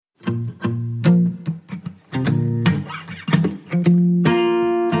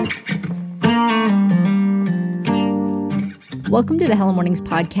Welcome to the Hello Mornings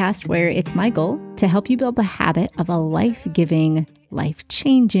podcast, where it's my goal to help you build the habit of a life-giving,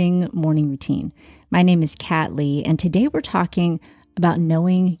 life-changing morning routine. My name is Kat Lee, and today we're talking about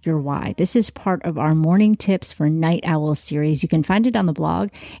knowing your why. This is part of our Morning Tips for Night Owls series. You can find it on the blog,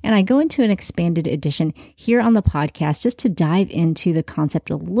 and I go into an expanded edition here on the podcast just to dive into the concept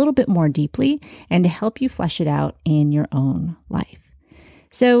a little bit more deeply and to help you flesh it out in your own life.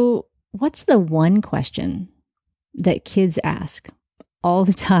 So, what's the one question that kids ask all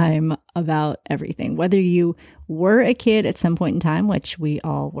the time about everything? Whether you were a kid at some point in time, which we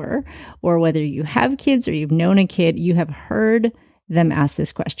all were, or whether you have kids or you've known a kid, you have heard them ask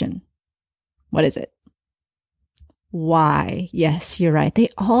this question. What is it? Why? Yes, you're right. They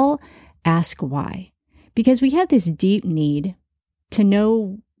all ask why, because we have this deep need to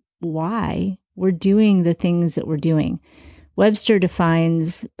know why we're doing the things that we're doing. Webster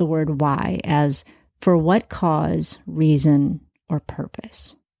defines the word why as for what cause, reason, or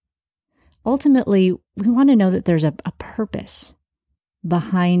purpose. Ultimately, we want to know that there's a purpose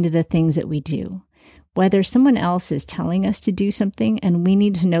behind the things that we do. Whether someone else is telling us to do something and we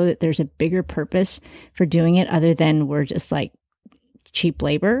need to know that there's a bigger purpose for doing it other than we're just like cheap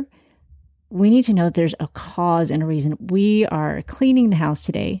labor, we need to know that there's a cause and a reason. We are cleaning the house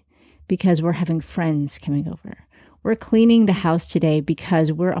today because we're having friends coming over. We're cleaning the house today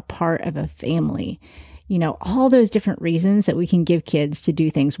because we're a part of a family. You know, all those different reasons that we can give kids to do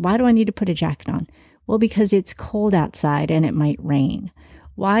things. Why do I need to put a jacket on? Well, because it's cold outside and it might rain.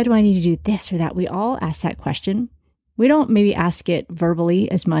 Why do I need to do this or that? We all ask that question. We don't maybe ask it verbally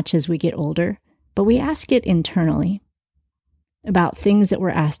as much as we get older, but we ask it internally about things that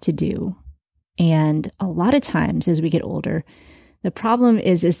we're asked to do. And a lot of times as we get older, the problem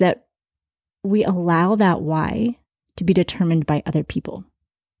is that we allow that why to be determined by other people.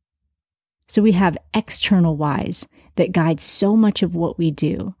 So we have external whys that guide so much of what we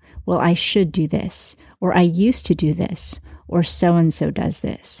do. Well, I should do this, or I used to do this, or so-and-so does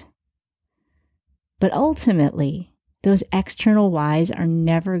this. But ultimately, those external whys are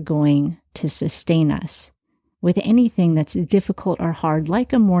never going to sustain us with anything that's difficult or hard,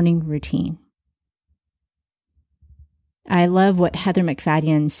 like a morning routine. I love what Heather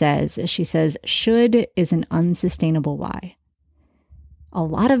McFadden says. She says, should is an unsustainable why. A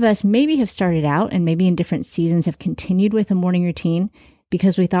lot of us maybe have started out and maybe in different seasons have continued with a morning routine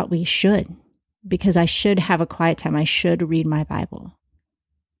because we thought we should, because I should have a quiet time. I should read my Bible.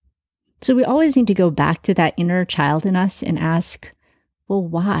 So we always need to go back to that inner child in us and ask, well,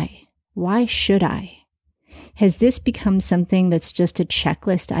 why? Why should I? Has this become something that's just a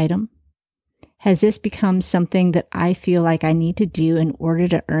checklist item? Has this become something that I feel like I need to do in order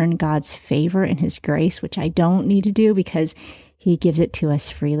to earn God's favor and His grace, which I don't need to do because He gives it to us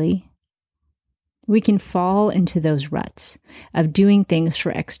freely? We can fall into those ruts of doing things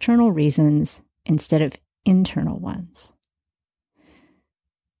for external reasons instead of internal ones.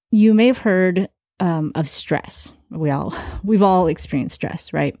 You may have heard of stress. We've all experienced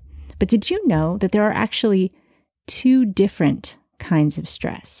stress, right? But did you know that there are actually two different kinds of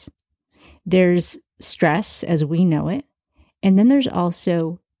stress? There's stress as we know it, and then there's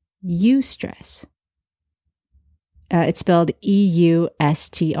also eustress. It's spelled E-U-S-T-R-E-S-S,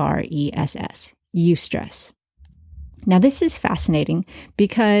 eustress. Now, this is fascinating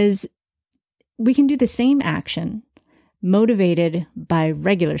because we can do the same action motivated by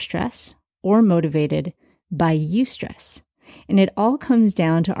regular stress or motivated by eustress. And it all comes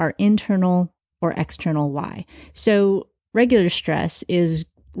down to our internal or external why. So regular stress is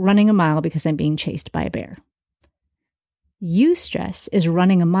running a mile because I'm being chased by a bear. Eustress is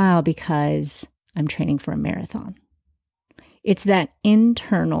running a mile because I'm training for a marathon. It's that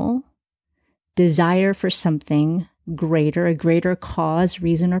internal desire for something greater, a greater cause,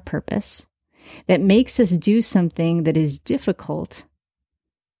 reason, or purpose that makes us do something that is difficult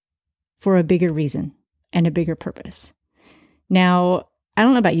for a bigger reason and a bigger purpose. Now, I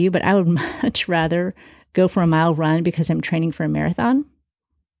don't know about you, but I would much rather go for a mile run because I'm training for a marathon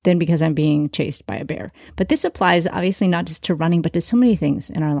than because I'm being chased by a bear. But this applies obviously not just to running, but to so many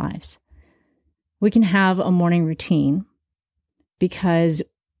things in our lives. We can have a morning routine because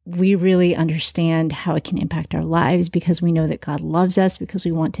we really understand how it can impact our lives, because we know that God loves us, because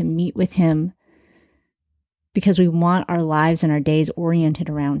we want to meet with Him, because we want our lives and our days oriented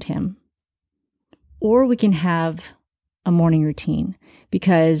around Him. Or we can have a morning routine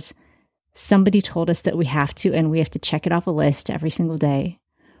because somebody told us that we have to, and we have to check it off a list every single day.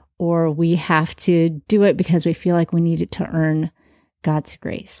 Or we have to do it because we feel like we need it to earn God's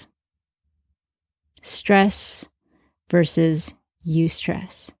grace. Stress versus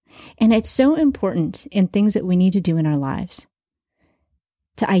eustress. And it's so important in things that we need to do in our lives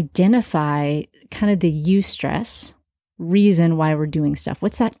to identify kind of the eustress reason why we're doing stuff.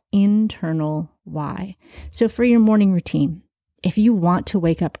 What's that internal why? So for your morning routine, if you want to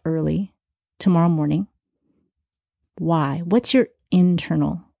wake up early tomorrow morning, why? What's your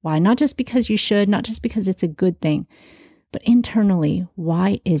internal why? Not just because you should, not just because it's a good thing, but internally,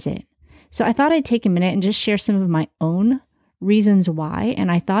 why is it? So I thought I'd take a minute and just share some of my own reasons why,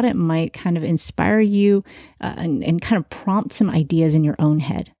 and I thought it might kind of inspire you and kind of prompt some ideas in your own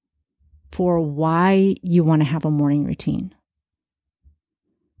head for why you want to have a morning routine.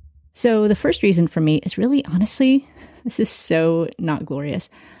 So the first reason for me is really, honestly, this is so not glorious.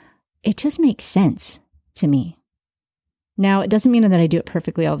 It just makes sense to me. Now, it doesn't mean that I do it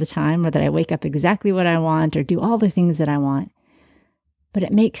perfectly all the time or that I wake up exactly what I want or do all the things that I want, but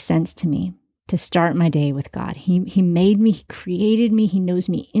it makes sense to me to start my day with God. He made me, He created me, He knows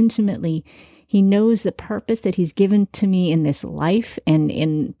me intimately. He knows the purpose that He's given to me in this life and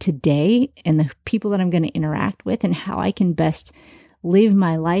in today and the people that I'm going to interact with and how I can best live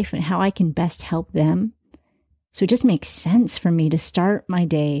my life and how I can best help them. So it just makes sense for me to start my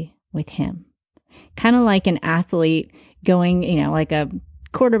day with Him. Kind of like an athlete going, like a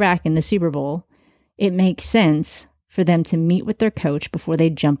quarterback in the Super Bowl. It makes sense for them to meet with their coach before they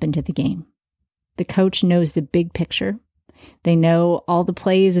jump into the game. The coach knows the big picture. They know all the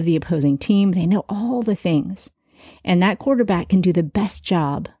plays of the opposing team. They know all the things. And that quarterback can do the best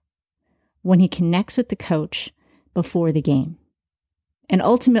job when he connects with the coach before the game and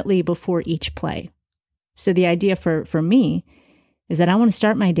ultimately before each play. So the idea for me is that I want to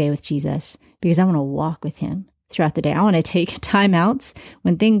start my day with Jesus because I want to walk with Him throughout the day. I want to take timeouts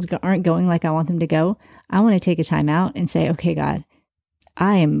when things aren't going like I want them to go. I want to take a time out and say, okay, God,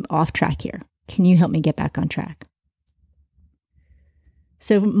 I am off track here. Can you help me get back on track?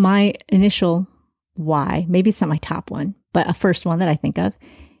 So my initial why, maybe it's not my top one, but a first one that I think of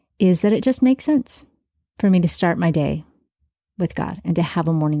is that it just makes sense for me to start my day with God and to have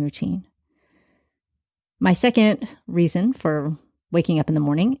a morning routine. My second reason for waking up in the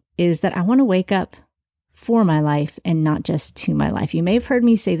morning is that I want to wake up for my life and not just to my life. You may have heard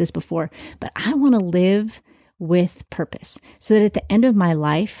me say this before, but I want to live with purpose so that at the end of my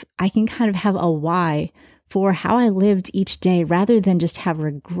life, I can kind of have a why for how I lived each day rather than just have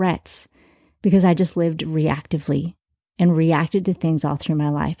regrets because I just lived reactively and reacted to things all through my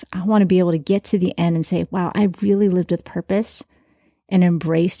life. I want to be able to get to the end and say, wow, I really lived with purpose and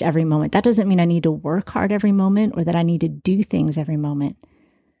embraced every moment. That doesn't mean I need to work hard every moment or that I need to do things every moment.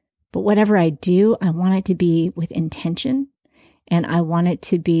 But whatever I do, I want it to be with intention and I want it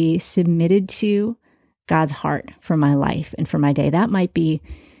to be submitted to God's heart for my life and for my day. That might be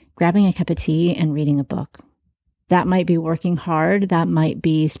grabbing a cup of tea and reading a book. That might be working hard. That might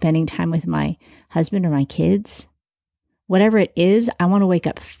be spending time with my husband or my kids. Whatever it is, I want to wake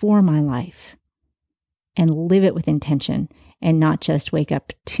up for my life and live it with intention and not just wake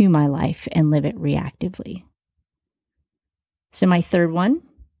up to my life and live it reactively. So my third one,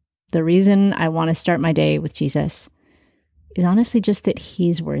 the reason I want to start my day with Jesus is honestly just that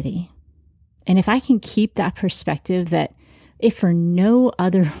He's worthy. And if I can keep that perspective that if for no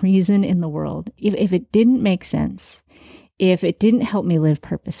other reason in the world, if it didn't make sense, if it didn't help me live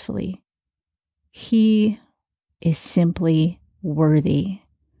purposefully, He is simply worthy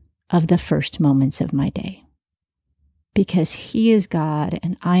of the first moments of my day. Because He is God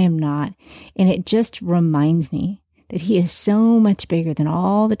and I am not. And it just reminds me that He is so much bigger than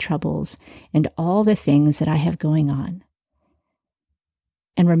all the troubles and all the things that I have going on.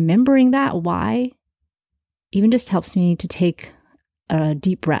 And remembering that why even just helps me to take a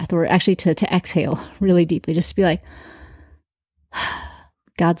deep breath, or actually to exhale really deeply, just to be like,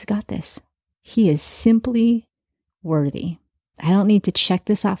 God's got this. He is simply worthy. I don't need to check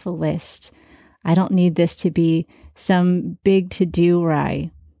this off a list. I don't need this to be some big to-do where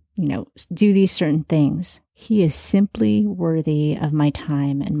I, do these certain things. He is simply worthy of my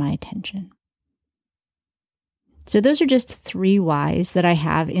time and my attention. So those are just 3 whys that I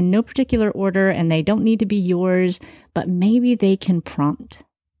have in no particular order, and they don't need to be yours, but maybe they can prompt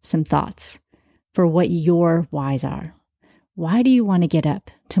some thoughts for what your whys are. Why do you want to get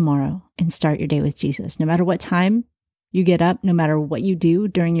up tomorrow and start your day with Jesus? No matter what time you get up, no matter what you do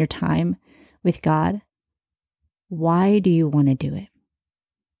during your time with God, why do you want to do it?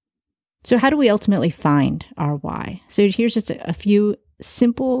 So how do we ultimately find our why? So here's just a few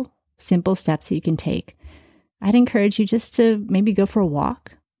simple steps that you can take. I'd encourage you just to maybe go for a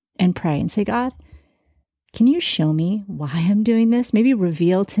walk and pray and say, God, can you show me why I'm doing this? Maybe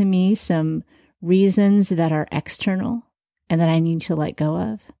reveal to me some reasons that are external and that I need to let go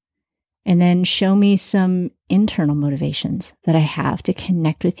of. And then show me some internal motivations that I have to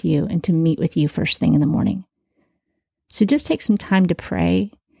connect with you and to meet with you first thing in the morning. So just take some time to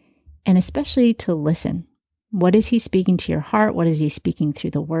pray and especially to listen. What is he speaking to your heart? What is he speaking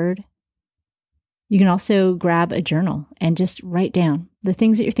through the word? You can also grab a journal and just write down the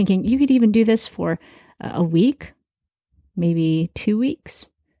things that you're thinking. You could even do this for a week, maybe 2 weeks,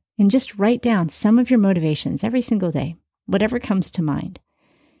 and just write down some of your motivations every single day, whatever comes to mind.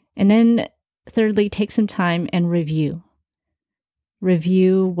 And then thirdly, take some time and review.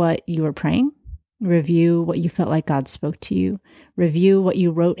 Review what you were praying. Review what you felt like God spoke to you. Review what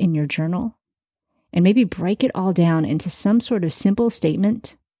you wrote in your journal. And maybe break it all down into some sort of simple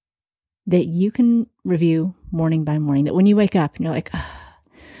statement that you can review morning by morning. That when you wake up and you're like,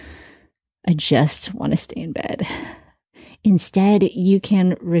 I just want to stay in bed. Instead, you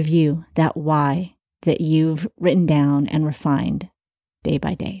can review that why that you've written down and refined day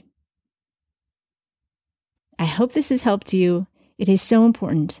by day. I hope this has helped you. It is so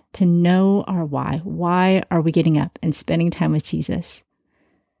important to know our why. Why are we getting up and spending time with Jesus?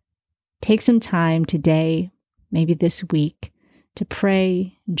 Take some time today, maybe this week, to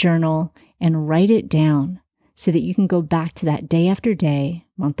pray, journal, and write it down so that you can go back to that day after day,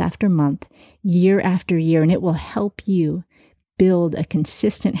 month after month, year after year, and it will help you build a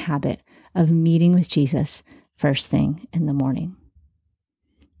consistent habit of meeting with Jesus first thing in the morning.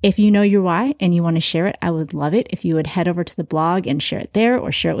 If you know your why and you want to share it, I would love it if you would head over to the blog and share it there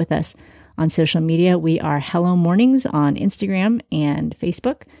or share it with us on social media. We are Hello Mornings on Instagram and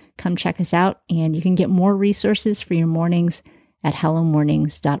Facebook. Come check us out, and you can get more resources for your mornings at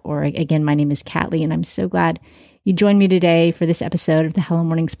hellomornings.org. Again, my name is Kat Lee, and I'm so glad you joined me today for this episode of the Hello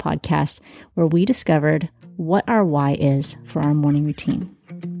Mornings podcast, where we discovered what our why is for our morning routine.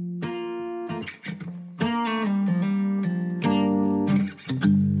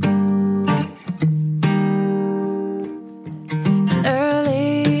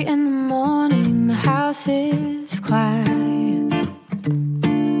 Is quiet,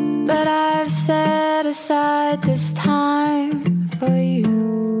 but I've set aside this time for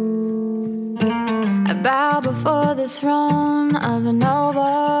you. I bow before the throne of a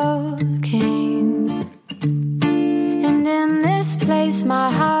noble king, and in this place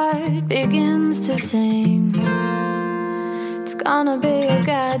my heart begins to sing. It's gonna be a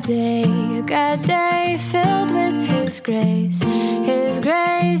God day filled with His grace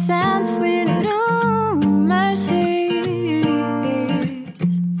and sweet new mercies.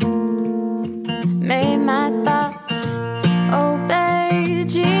 May my thoughts obey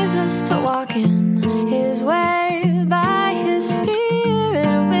Jesus, to walk in His way by His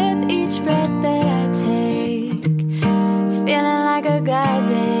Spirit with each breath that I take. It's feeling like a God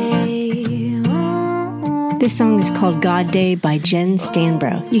day. Ooh. This song is called God Day by Jen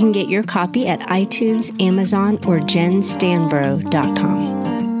Stanbro. You can get your copy at iTunes, Amazon, or jenstanbro.com.